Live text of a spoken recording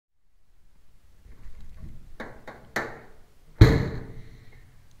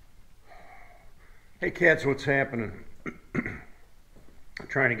Hey cats, what's happening?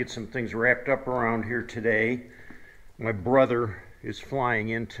 Trying to get some things wrapped up around here today. My brother is flying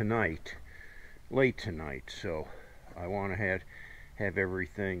in tonight, late tonight, so I want to have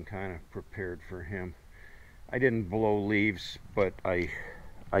everything kind of prepared for him. I didn't blow leaves, but I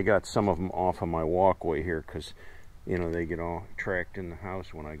got some of them off of my walkway here because, you know, they get all tracked in the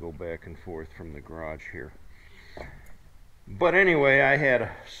house when I go back and forth from the garage here. But anyway, I had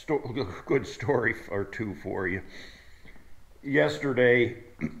a good story or two for you. Yesterday,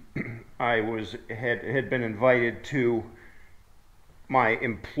 I had been invited to my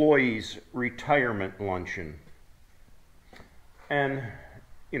employees' retirement luncheon. And,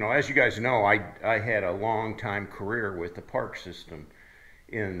 you know, as you guys know, I had a long-time career with the park system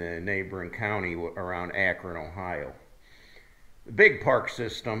in the neighboring county around Akron, Ohio. The big park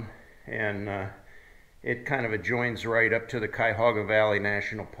system, and it kind of adjoins right up to the Cuyahoga Valley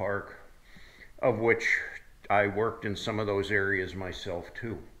National Park, of which I worked in some of those areas myself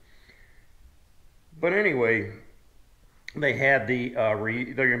too. But anyway, they had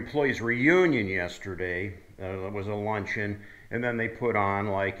their employees reunion yesterday. It was a luncheon, and then they put on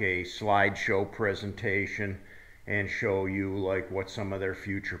like a slideshow presentation and show you like what some of their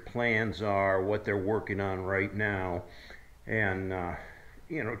future plans are, what they're working on right now, and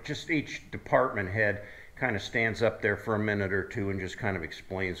you know, just each department head kind of stands up there for a minute or two and just kind of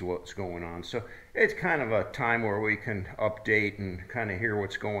explains what's going on. So it's kind of a time where we can update and kind of hear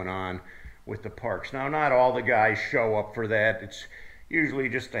what's going on with the parks. Now, not all the guys show up for that. It's usually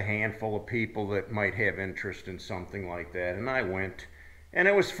just a handful of people that might have interest in something like that. And I went, and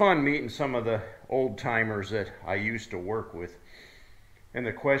it was fun meeting some of the old timers that I used to work with. And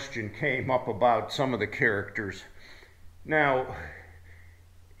the question came up about some of the characters. Now,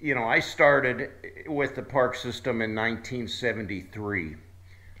 you know, I started with the park system in 1973.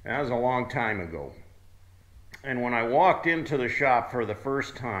 That was a long time ago. And when I walked into the shop for the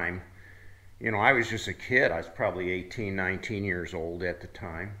first time, you know, I was just a kid. I was probably 18, 19 years old at the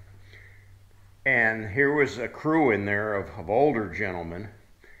time. And here was a crew in there of older gentlemen,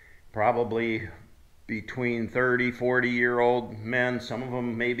 probably between 30, 40-year-old men, some of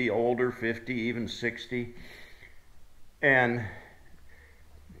them maybe older, 50, even 60. And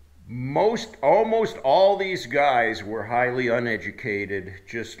almost all these guys were highly uneducated,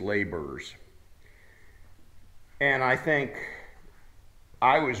 just laborers. And I think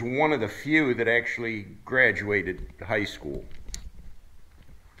I was one of the few that actually graduated high school.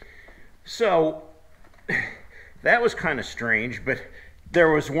 So that was kind of strange, but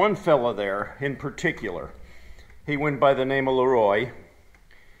there was one fella there in particular. He went by the name of Leroy.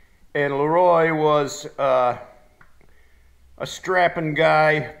 And Leroy was a strapping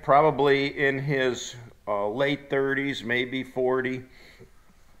guy, probably in his late 30s, maybe 40.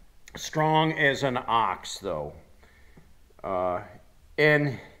 Strong as an ox, though.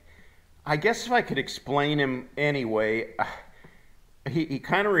 And I guess if I could explain him anyway, he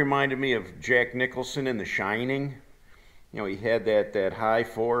kind of reminded me of Jack Nicholson in The Shining. You know, he had that high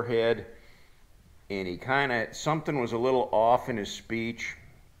forehead, and he kind of, something was a little off in his speech,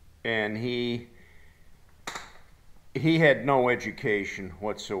 and he had no education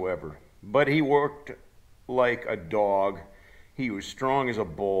whatsoever, but he worked like a dog. He was strong as a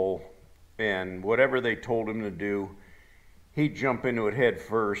bull, and whatever they told him to do, he'd jump into it head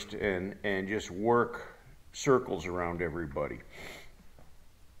first and just work circles around everybody.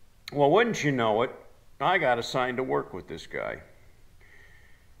 Well, wouldn't you know it, I got assigned to work with this guy.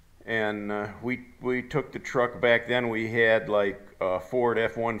 And we took the truck. Back then we had like Ford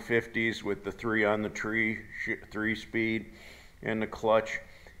F-150s with the 3-speed and the clutch.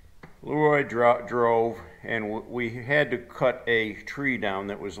 Leroy drove, and we had to cut a tree down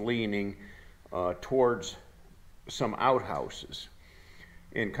that was leaning towards some outhouses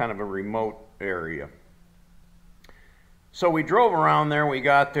in kind of a remote area. So we drove around there. We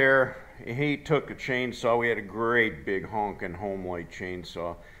got there. He took a chainsaw. We had a great big honking Home-Light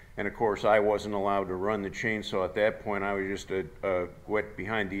chainsaw. And of course, I wasn't allowed to run the chainsaw at that point. I was just a wet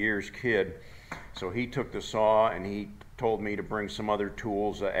behind the ears kid. So he took the saw, and he told me to bring some other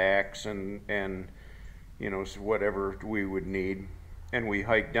tools, an axe, and you know, whatever we would need. And we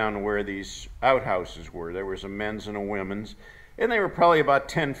hiked down to where these outhouses were. There was a men's and a women's, and they were probably about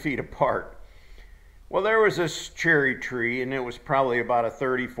 10 feet apart. Well, there was this cherry tree, and it was probably about a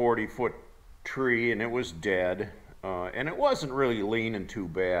 30, 40-foot tree, and it was dead. And it wasn't really leaning too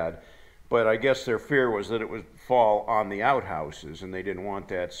bad, but I guess their fear was that it would fall on the outhouses, and they didn't want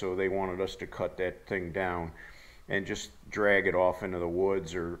that, so they wanted us to cut that thing down and just drag it off into the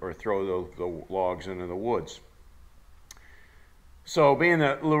woods or throw the logs into the woods. So being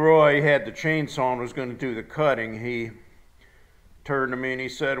that Leroy had the chainsaw and was going to do the cutting, he turned to me and he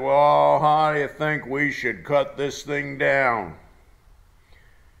said, "Well, how do you think we should cut this thing down?"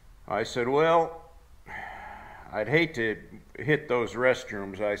 I said, "Well, I'd hate to hit those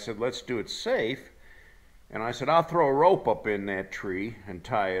restrooms." I said, "Let's do it safe." And I said, "I'll throw a rope up in that tree and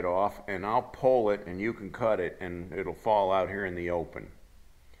tie it off, and I'll pull it and you can cut it and it'll fall out here in the open."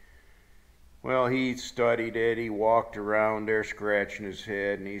 Well, he studied it. He walked around there scratching his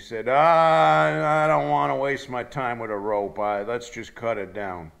head, and he said, I don't want to waste my time with a rope. Let's just cut it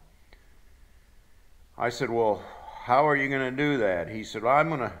down." I said, "Well, how are you going to do that?" He said, "I'm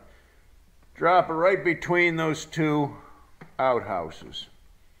going to drop it right between those two outhouses."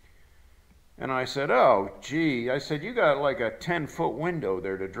 And I said, "Oh, gee." I said, "You got like a 10-foot window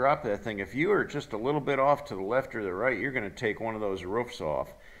there to drop that thing. If you are just a little bit off to the left or the right, you're going to take one of those roofs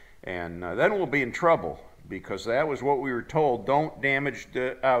off. And then we'll be in trouble, because that was what we were told. Don't damage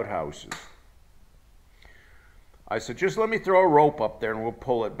the outhouses." I said, "Just let me throw a rope up there and we'll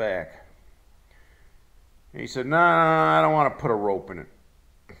pull it back." And he said, "No, I don't want to put a rope in it."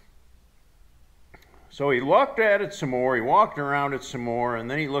 So he looked at it some more, he walked around it some more,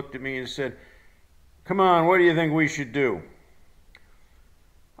 and then he looked at me and said, "Come on, what do you think we should do?"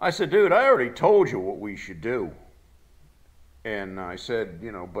 I said, "Dude, I already told you what we should do." And I said,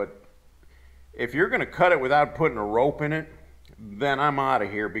 "But if you're going to cut it without putting a rope in it, then I'm out of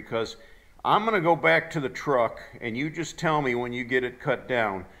here, because I'm going to go back to the truck and you just tell me when you get it cut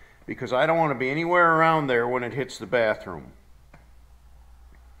down, because I don't want to be anywhere around there when it hits the bathroom."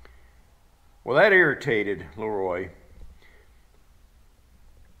 Well, that irritated Leroy.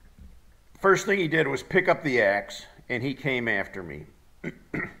 First thing he did was pick up the axe, and he came after me.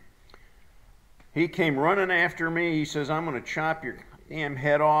 He came running after me. He says, "I'm going to chop your damn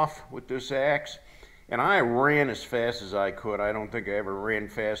head off with this axe." And I ran as fast as I could. I don't think I ever ran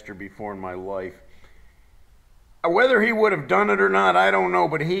faster before in my life. Whether he would have done it or not, I don't know,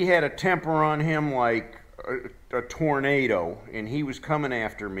 but he had a temper on him like a tornado, and he was coming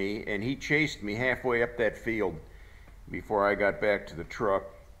after me, and he chased me halfway up that field before I got back to the truck,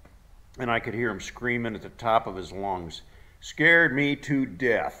 and I could hear him screaming at the top of his lungs. Scared me to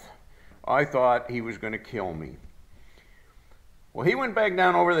death. I thought he was going to kill me. Well, he went back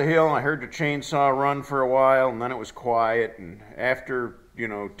down over the hill, and I heard the chainsaw run for a while, and then it was quiet, and after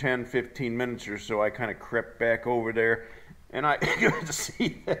 10, 15 minutes or so, I kind of crept back over there, and I could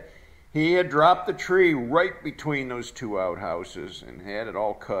see that he had dropped the tree right between those two outhouses and had it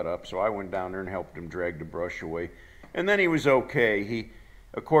all cut up. So I went down there and helped him drag the brush away, and then he was okay.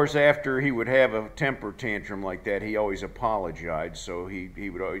 Of course, after he would have a temper tantrum like that, he always apologized. So he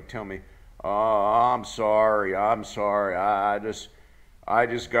would always tell me, "Oh, I'm sorry. I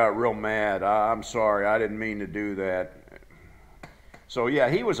just got real mad. I'm sorry. I didn't mean to do that." So yeah,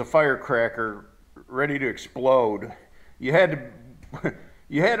 he was a firecracker ready to explode. You had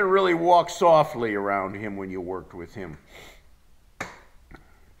to really walk softly around him when you worked with him.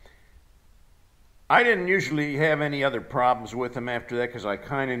 I didn't usually have any other problems with him after that, because I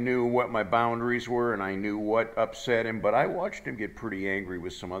kind of knew what my boundaries were and I knew what upset him, but I watched him get pretty angry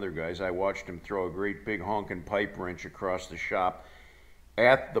with some other guys. I watched him throw a great big honking pipe wrench across the shop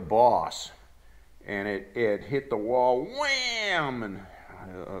at the boss, and it hit the wall, wham,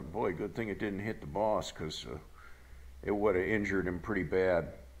 and boy, good thing it didn't hit the boss, because it would have injured him pretty bad.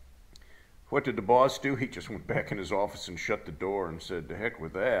 What did the boss do? He just went back in his office and shut the door and said, "To heck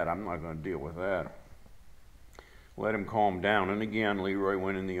with that, I'm not going to deal with that." Let him calm down. And again, Leroy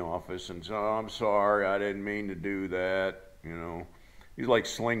went in the office and said, "Oh, I'm sorry, I didn't mean to do that." He's like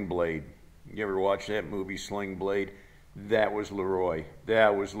Sling Blade. You ever watch that movie, Sling Blade? That was Leroy.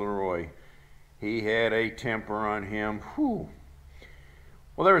 He had a temper on him. Whew.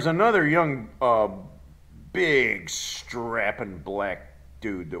 Well, there was another young, big, strapping black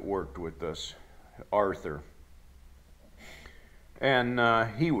dude that worked with us, Arthur. And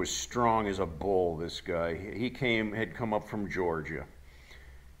he was strong as a bull, this guy. He had come up from Georgia.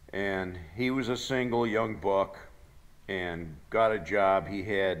 And he was a single young buck and got a job. He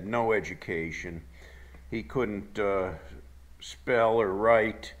had no education. He couldn't spell or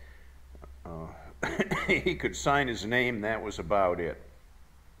write. He could sign his name, that was about it.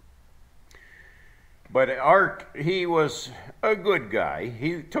 But Art, he was a good guy.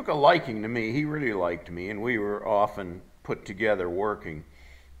 He took a liking to me. He really liked me, and we were often put together working.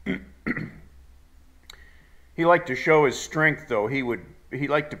 He liked to show his strength, though. He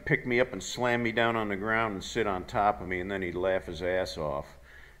liked to pick me up and slam me down on the ground and sit on top of me, and then he'd laugh his ass off,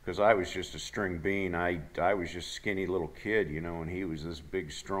 because I was just a string bean. I was just a skinny little kid, and he was this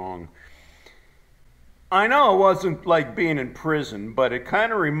big, strong I know it wasn't like being in prison, but it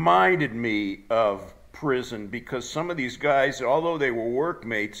kind of reminded me of prison because some of these guys, although they were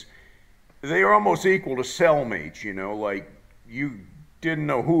workmates, they were almost equal to cellmates, you know, like you didn't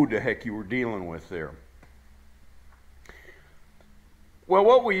know who the heck you were dealing with there. Well,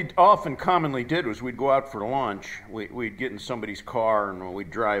 what we often commonly did was we'd go out for lunch. We'd get in somebody's car and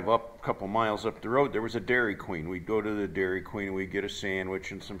we'd drive up a couple miles up the road. There was a Dairy Queen. We'd go to the Dairy Queen and we'd get a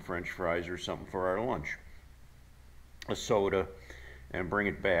sandwich and some French fries or something for our lunch, a soda, and bring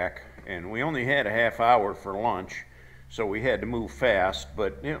it back. And we only had a half hour for lunch, so we had to move fast,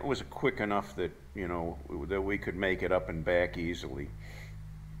 but it was quick enough that, you know, that we could make it up and back easily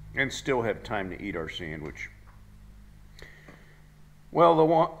and still have time to eat our sandwich. Well,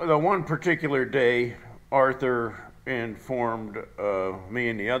 the one particular day, Arthur informed me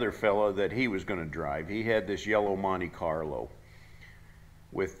and the other fella that he was going to drive. He had this yellow Monte Carlo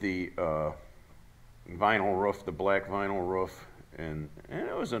with the vinyl roof, the black vinyl roof, and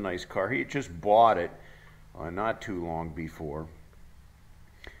it was a nice car. He had just bought it not too long before.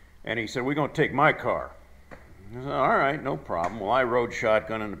 And he said, "We're going to take my car." I said, "All right, no problem." Well, I rode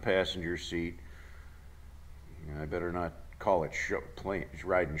shotgun in the passenger seat. I better not call it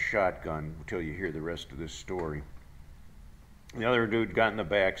riding shotgun until you hear the rest of this story. The other dude got in the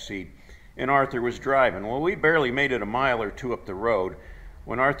back seat, and Arthur was driving. Well, we barely made it a mile or two up the road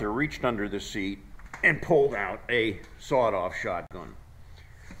when Arthur reached under the seat and pulled out a sawed-off shotgun.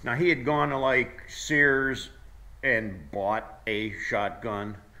 Now, he had gone to like Sears and bought a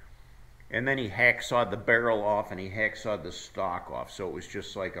shotgun, and then he hacksawed the barrel off and he hacksawed the stock off, so it was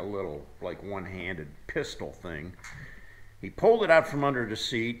just like a little, like one-handed pistol thing. He pulled it out from under the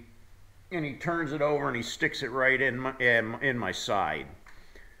seat, and he turns it over and he sticks it right in my side.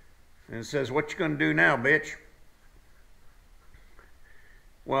 And says, "What you gonna do now, bitch?"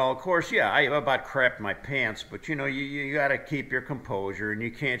 Well, of course, yeah, I about crapped my pants, but you know, you gotta keep your composure and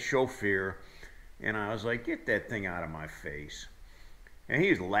you can't show fear. And I was like, "Get that thing out of my face." And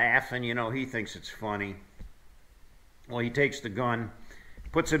he's laughing, you know, he thinks it's funny. Well, he takes the gun,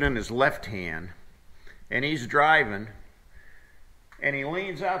 puts it in his left hand, and he's driving. And he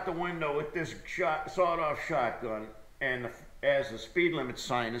leans out the window with this sawed-off shotgun, and as the speed limit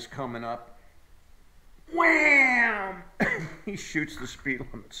sign is coming up, wham! He shoots the speed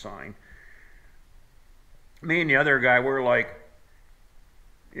limit sign. Me and the other guy were like,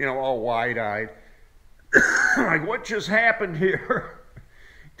 you know, all wide-eyed. Like, what just happened here?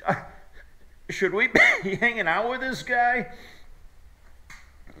 Should we be hanging out with this guy?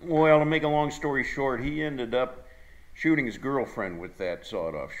 Well, to make a long story short, he ended up shooting his girlfriend with that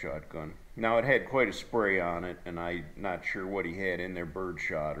sawed-off shotgun. Now, it had quite a spray on it, and I'm not sure what he had in there,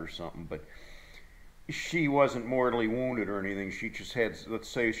 birdshot or something, but she wasn't mortally wounded or anything. She just had, let's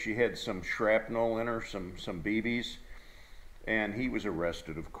say she had some shrapnel in her, some BBs, and he was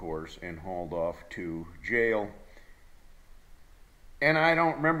arrested, of course, and hauled off to jail. And I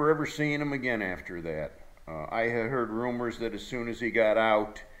don't remember ever seeing him again after that. I had heard rumors that as soon as he got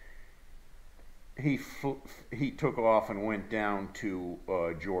out, he took off and went down to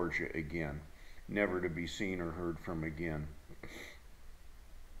Georgia again, never to be seen or heard from again.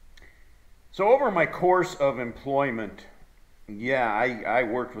 So over my course of employment, yeah, I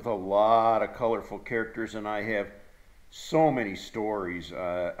worked with a lot of colorful characters, and I have so many stories.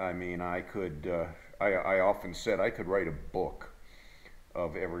 I mean, I often said I could write a book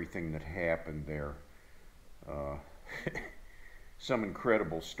of everything that happened there. Some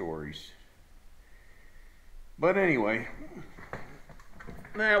incredible stories. But anyway,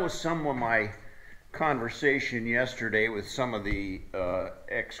 that was some of my conversation yesterday with some of the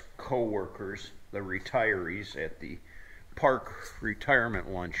ex-co-workers, the retirees at the park retirement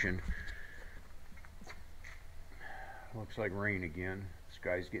luncheon. Looks like rain again. The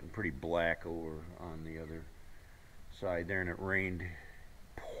sky's getting pretty black over on the other side there, and it rained,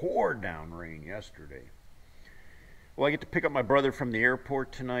 poured down rain yesterday. Well, I get to pick up my brother from the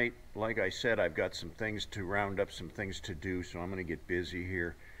airport tonight. Like I said, I've got some things to round up, some things to do, so I'm going to get busy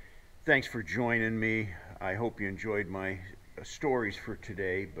here. Thanks for joining me. I hope you enjoyed my stories for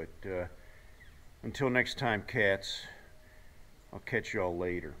today, but until next time, cats, I'll catch y'all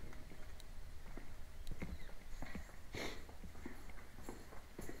later.